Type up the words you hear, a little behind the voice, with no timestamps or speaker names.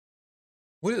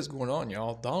What is going on,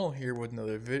 y'all? Donald here with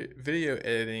another video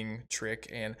editing trick,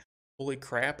 and holy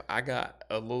crap, I got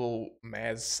a little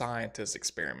mad scientist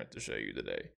experiment to show you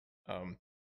today. Um,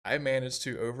 I managed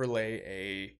to overlay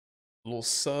a little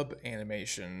sub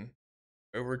animation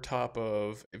over top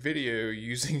of a video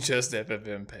using just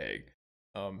ffmpeg.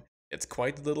 It's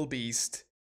quite the little beast,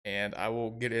 and I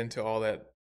will get into all that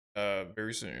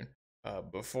very soon.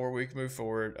 Before we can move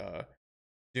forward,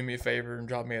 do me a favor and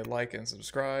drop me a like and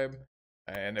subscribe,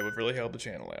 and it would really help the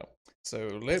channel out.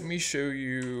 So let me show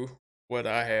you what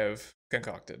I have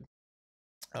concocted.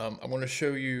 I'm going to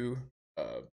show you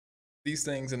these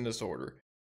things in this order.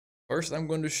 First, I'm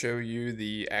going to show you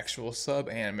the actual sub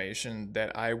animation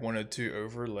that I wanted to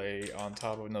overlay on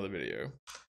top of another video.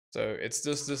 So it's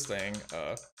just this thing.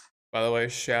 By the way,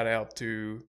 shout out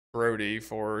to Brody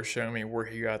for showing me where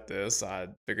he got this. I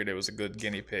figured it was a good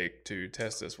guinea pig to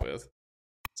test this with.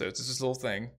 So it's just this little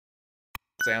thing,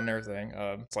 sound and everything.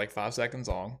 It's like 5 seconds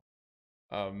long.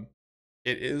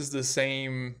 It is the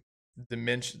same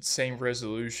dimension, same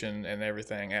resolution and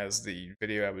everything as the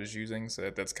video I was using, so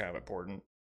that's kind of important.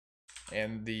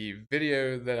 And the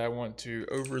video that I want to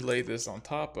overlay this on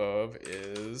top of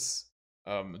is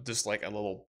just like a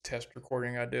little test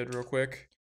recording I did real quick.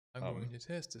 I'm going to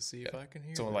test to see if I can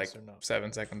hear it's only this like or not.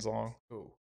 7 seconds long.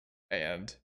 Oh,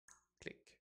 And click.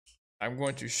 I'm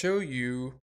going to show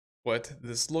you what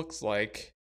this looks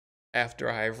like after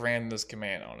I have ran this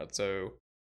command on it. So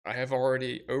I have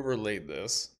already overlaid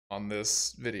this on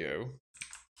this video,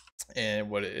 and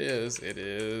what it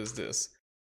is this.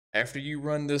 After you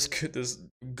run this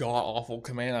god awful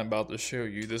command I'm about to show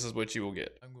you, this is what you will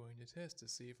get. I'm going to test to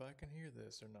see if I can hear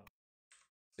this or not.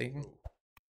 Ding, Oh,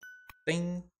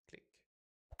 ding, click.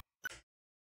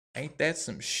 Ain't that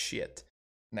some shit?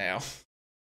 Now,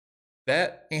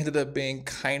 that ended up being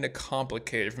kind of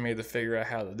complicated for me to figure out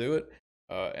how to do it.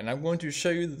 And I'm going to show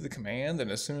you the command,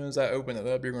 and as soon as I open it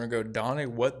up, you're going to go, Donnie,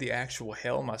 what the actual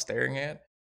hell am I staring at?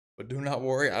 But do not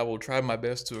worry, I will try my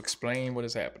best to explain what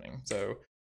is happening. So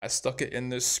I stuck it in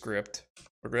this script.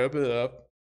 We're going to open it up.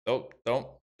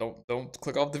 Don't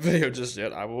click off the video just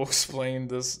yet. I will explain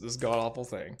this god awful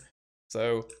thing.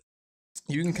 So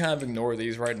you can kind of ignore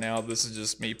these right now. This is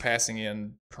just me passing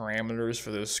in parameters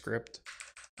for this script.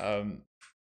 The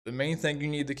main thing you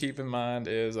need to keep in mind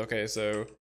is, okay, so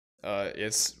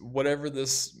it's whatever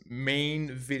this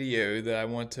main video that I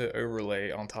want to overlay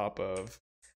on top of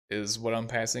is what I'm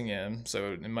passing in.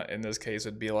 So in this case,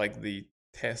 it'd be like the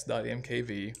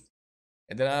test.mkv.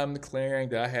 And then I'm declaring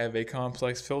that I have a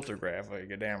complex filter graph. Like,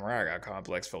 damn right, I got a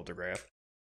complex filter graph.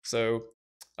 So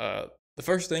the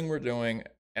first thing we're doing,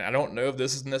 and I don't know if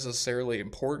this is necessarily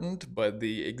important, but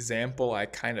the example I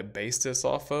kind of based this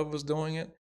off of was doing it.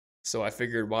 So I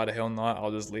figured, why the hell not?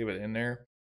 I'll just leave it in there.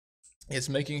 It's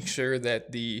making sure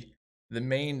that the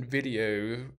main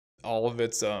video, all of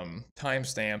its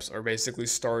timestamps are basically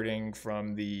starting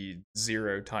from the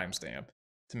 0 timestamp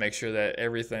to make sure that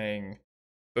everything,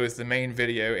 both the main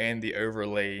video and the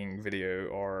overlaying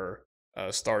video, are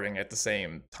starting at the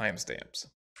same timestamps.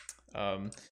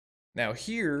 Now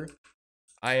here,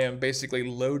 I am basically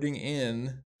loading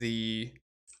in the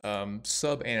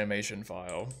sub animation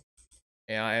file,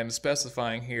 and I am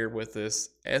specifying here with this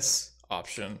S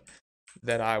option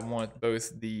that I want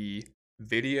both the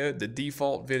video, the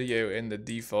default video, and the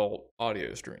default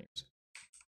audio streams.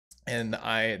 And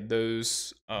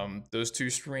those two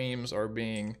streams are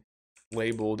being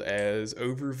labeled as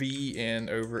over V and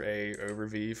over A. Over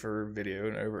V for video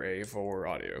and over A for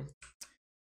audio.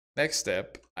 Next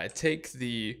step, I take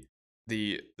the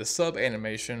sub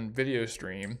animation video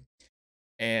stream,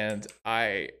 and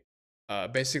I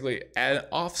basically add an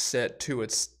offset to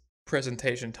its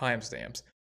presentation timestamps.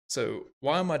 So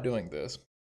why am I doing this?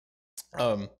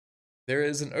 There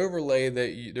is an overlay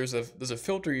that there's a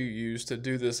filter you use to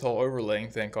do this whole overlaying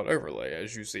thing called overlay,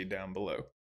 as you see down below.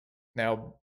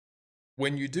 Now,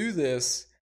 when you do this,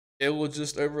 it will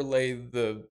just overlay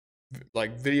the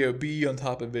video B on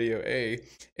top of video A,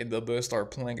 and they'll both start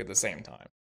playing at the same time.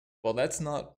 Well, that's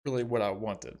not really what I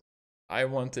wanted. I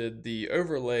wanted the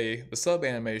overlay, the sub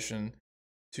animation,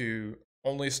 to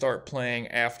only start playing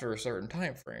after a certain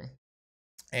time frame.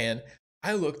 And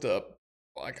I looked up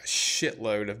like a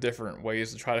shitload of different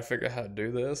ways to try to figure out how to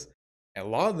do this, and a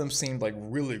lot of them seemed like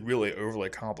really, really overly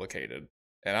complicated.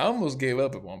 And I almost gave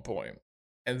up at one point.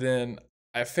 And then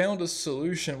I found a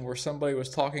solution where somebody was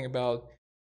talking about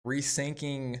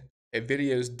resyncing a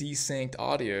video's desynced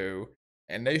audio,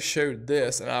 and they showed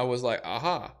this, and I was like,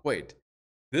 aha, wait,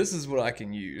 this is what I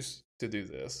can use to do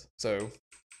this. So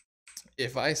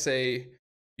if I say,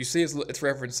 you see it's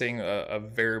referencing a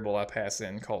variable I pass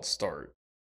in called start.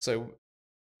 So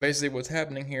basically what's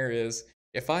happening here is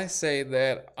if I say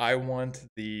that I want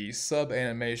the sub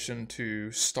animation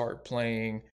to start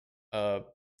playing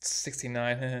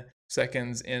 69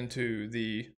 seconds into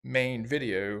the main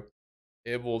video,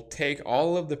 it will take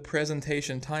all of the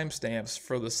presentation timestamps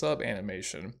for the sub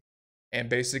animation and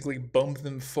basically bump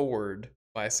them forward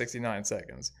by 69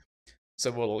 seconds.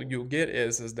 So what you'll get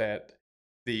is that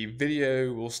the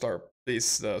video will start,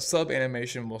 this sub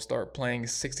animation will start playing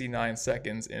 69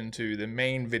 seconds into the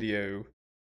main video's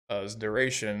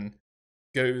duration,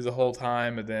 go the whole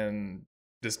time, and then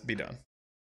just be done.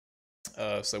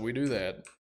 So we do that.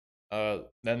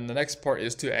 Then the next part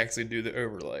is to actually do the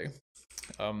overlay.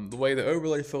 The way the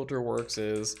overlay filter works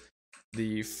is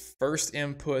the first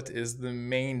input is the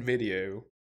main video,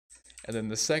 and then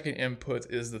the second input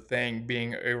is the thing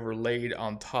being overlaid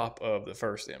on top of the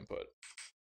first input.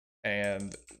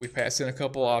 And we pass in a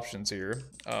couple options here.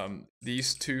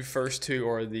 These first two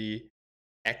are the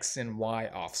X and Y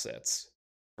offsets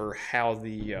for how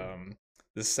the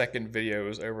second video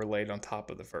is overlaid on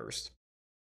top of the first.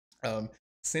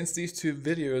 Since these two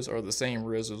videos are the same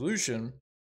resolution,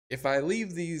 if I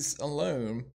leave these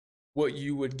alone, what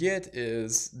you would get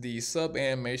is the sub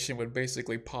animation would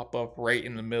basically pop up right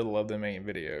in the middle of the main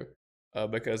video,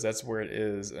 because that's where it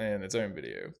is in its own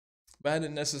video. But I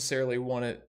didn't necessarily want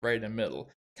it right in the middle.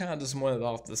 Kind of just want it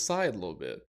off the side a little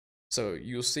bit. So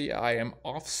you'll see I am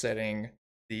offsetting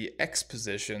the X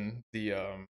position,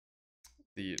 the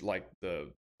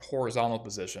horizontal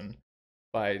position,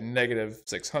 by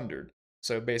 -600.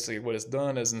 So basically what it's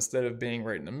done is instead of being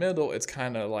right in the middle, it's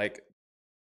kind of like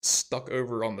stuck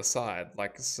over on the side,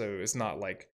 like, so it's not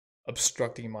like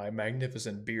obstructing my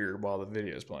magnificent beard while the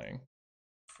video is playing.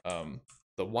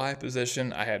 The Y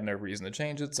position, I had no reason to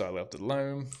change it, so I left it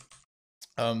alone.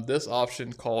 This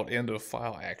option called end of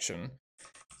file action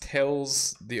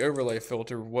tells the overlay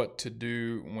filter what to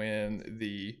do when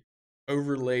the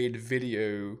overlaid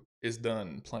video is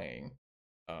done playing.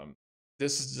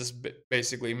 This is just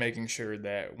basically making sure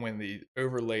that when the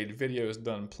overlaid video is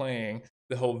done playing,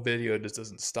 the whole video just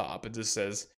doesn't stop. It just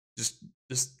says,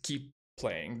 just keep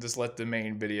playing. Just let the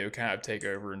main video kind of take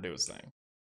over and do its thing.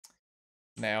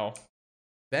 Now,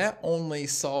 that only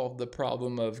solved the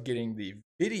problem of getting the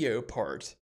video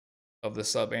part of the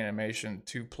sub animation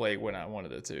to play when I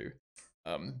wanted it to.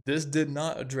 This did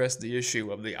not address the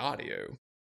issue of the audio.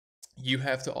 You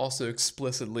have to also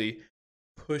explicitly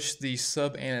push the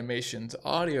sub animation to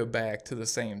audio back to the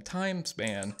same time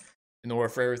span in order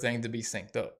for everything to be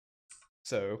synced up.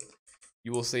 So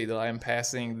you will see that I am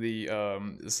passing the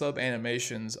sub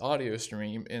animation's audio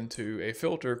stream into a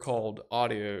filter called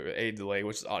audio a delay,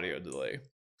 which is audio delay.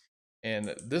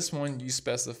 And this one you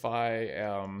specify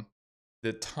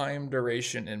the time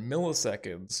duration in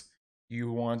milliseconds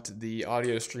you want the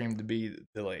audio stream to be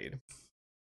delayed.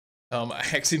 I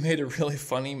actually made a really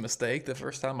funny mistake the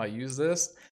first time I used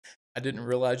this. I didn't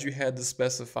realize you had to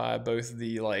specify both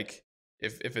the, like,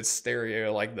 if it's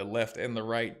stereo, like the left and the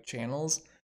right channels.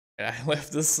 And I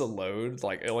left this alone.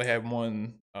 Like, I only have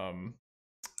one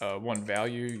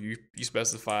value. You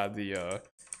specify the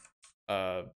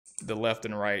left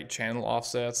and right channel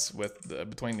offsets with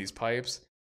between these pipes.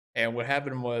 And what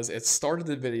happened was it started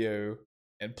the video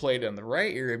and played on the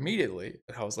right ear immediately.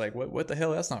 And I was like, what the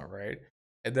hell? That's not right.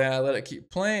 And then I let it keep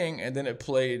playing, and then it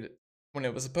played when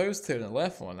it was supposed to in the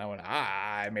left one. I went,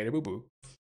 I made a boo-boo.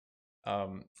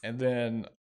 And then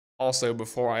also,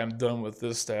 before I am done with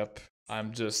this step,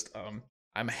 I'm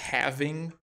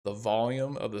halving the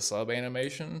volume of the sub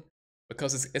animation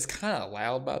because it's kind of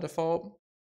loud by default.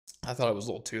 I thought it was a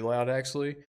little too loud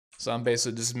actually. So I'm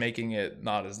basically just making it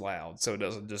not as loud so it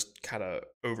doesn't just kind of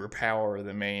overpower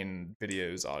the main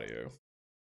video's audio.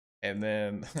 And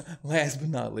then last but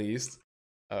not least,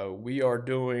 we are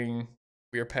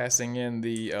passing in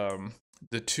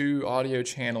the two audio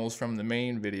channels from the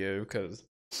main video, because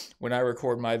when I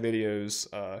record my videos,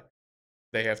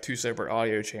 they have two separate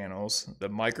audio channels. The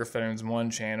microphone's one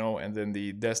channel, and then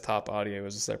the desktop audio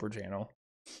is a separate channel.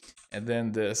 And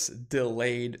then this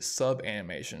delayed sub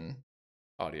animation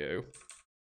audio,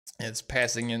 it's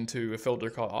passing into a filter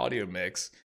called audio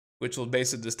mix, which will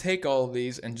basically just take all of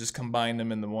these and just combine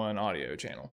them into one audio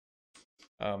channel.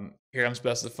 Here I'm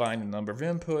specifying the number of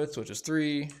inputs, which is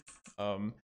 3.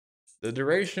 The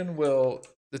duration will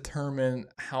determine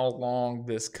how long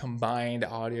this combined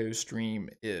audio stream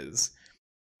is.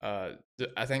 I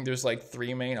think there's like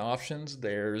 3 main options.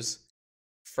 There's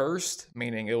first,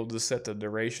 meaning it will just set the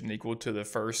duration equal to the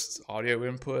first audio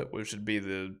input, which would be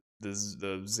the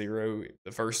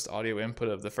first audio input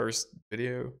of the first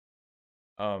video.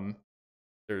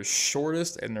 There's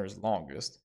shortest and there's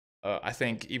longest. I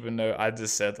think even though I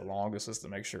just said the longest just to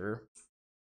make sure.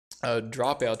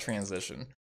 Dropout transition.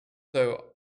 So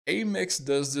Amix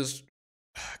does this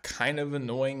kind of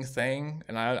annoying thing,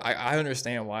 and I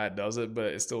understand why it does it, but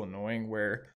it's still annoying.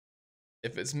 Where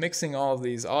if it's mixing all of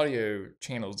these audio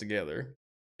channels together,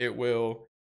 it will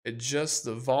adjust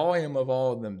the volume of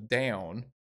all of them down,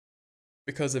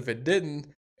 because if it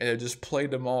didn't and it just played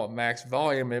them all at max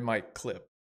volume, it might clip.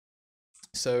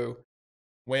 So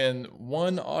when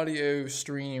one audio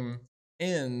stream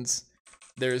ends,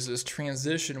 there's this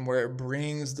transition where it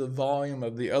brings the volume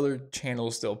of the other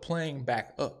channels still playing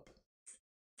back up.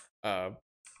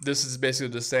 This is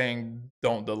basically just saying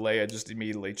don't delay it, just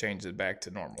immediately change it back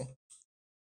to normal.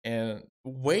 And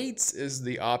weights is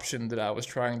the option that I was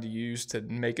trying to use to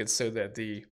make it so that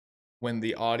when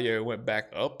the audio went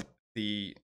back up,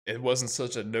 it wasn't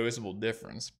such a noticeable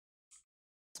difference.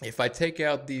 If I take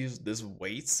out this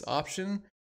weights option,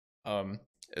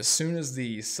 as soon as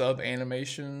the sub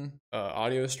animation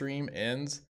audio stream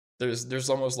ends, there's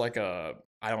almost like a,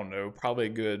 I don't know, probably a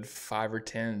good 5 or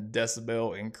 10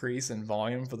 decibel increase in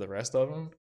volume for the rest of them.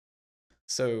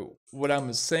 So what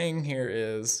I'm saying here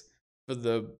is, for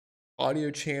the audio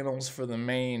channels for the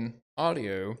main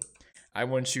audio, I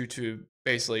want you to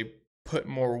basically put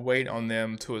more weight on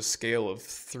them to a scale of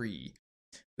 3.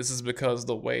 This is because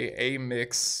the way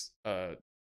Amix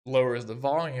lowers the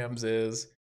volumes is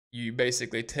you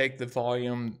basically take the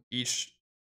volume each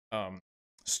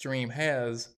stream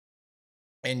has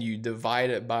and you divide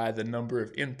it by the number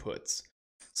of inputs.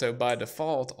 So by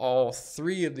default, all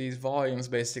 3 of these volumes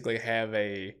basically have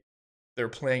they're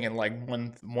playing at like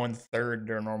one third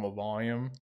their normal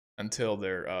volume until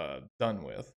they're done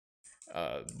with.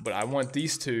 But I want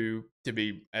these 2 to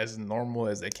be as normal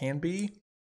as they can be,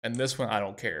 and this one I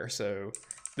don't care. So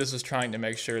this is trying to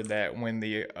make sure that when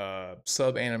the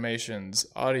sub animations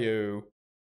audio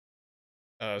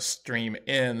stream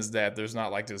ends, that there's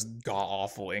not like this god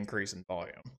awful increase in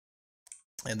volume.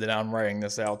 And then I'm writing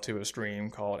this out to a stream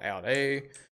called out A.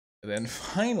 And then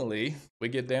finally we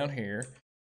get down here,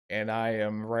 and I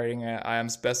am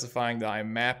specifying that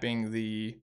I'm mapping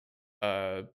the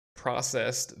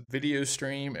processed video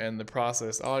stream and the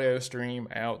processed audio stream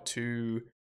out to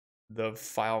the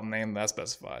file name that I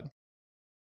specified.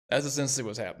 That's essentially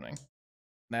what's happening.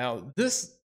 Now,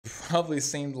 this probably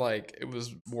seemed like it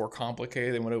was more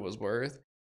complicated than what it was worth,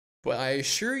 but I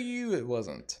assure you it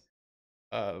wasn't.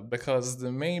 Because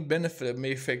the main benefit of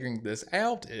me figuring this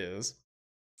out is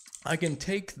I can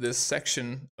take this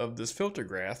section of this filter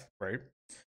graph, right,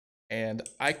 and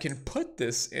I can put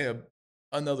this in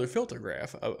another filter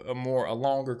graph, a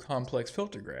longer complex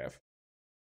filter graph.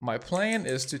 My plan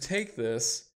is to take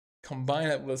this, combine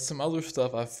it with some other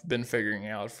stuff I've been figuring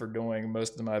out for doing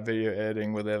most of my video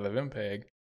editing with ffmpeg,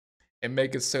 and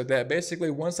make it so that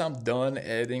basically once I'm done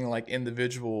editing like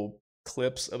individual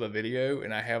clips of a video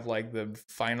and I have like the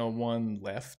final one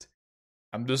left,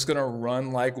 I'm just gonna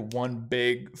run like one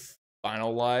big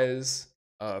finalize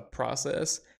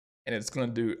process, and it's gonna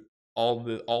do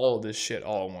all of this shit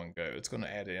all in one go. It's gonna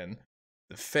add in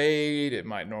the fade, it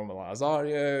might normalize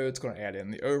audio, it's gonna add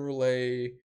in the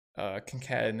overlay,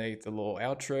 concatenate the little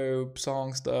outro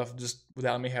song stuff, just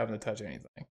without me having to touch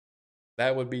anything.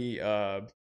 That would be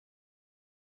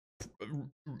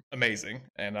amazing,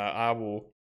 and I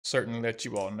will certainly let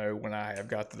you all know when I have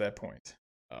got to that point.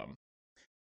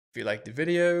 If you liked the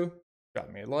video,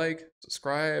 drop me a like,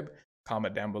 subscribe,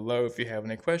 comment down below if you have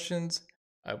any questions.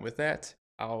 With that,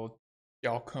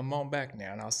 y'all come on back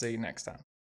now, and I'll see you next time.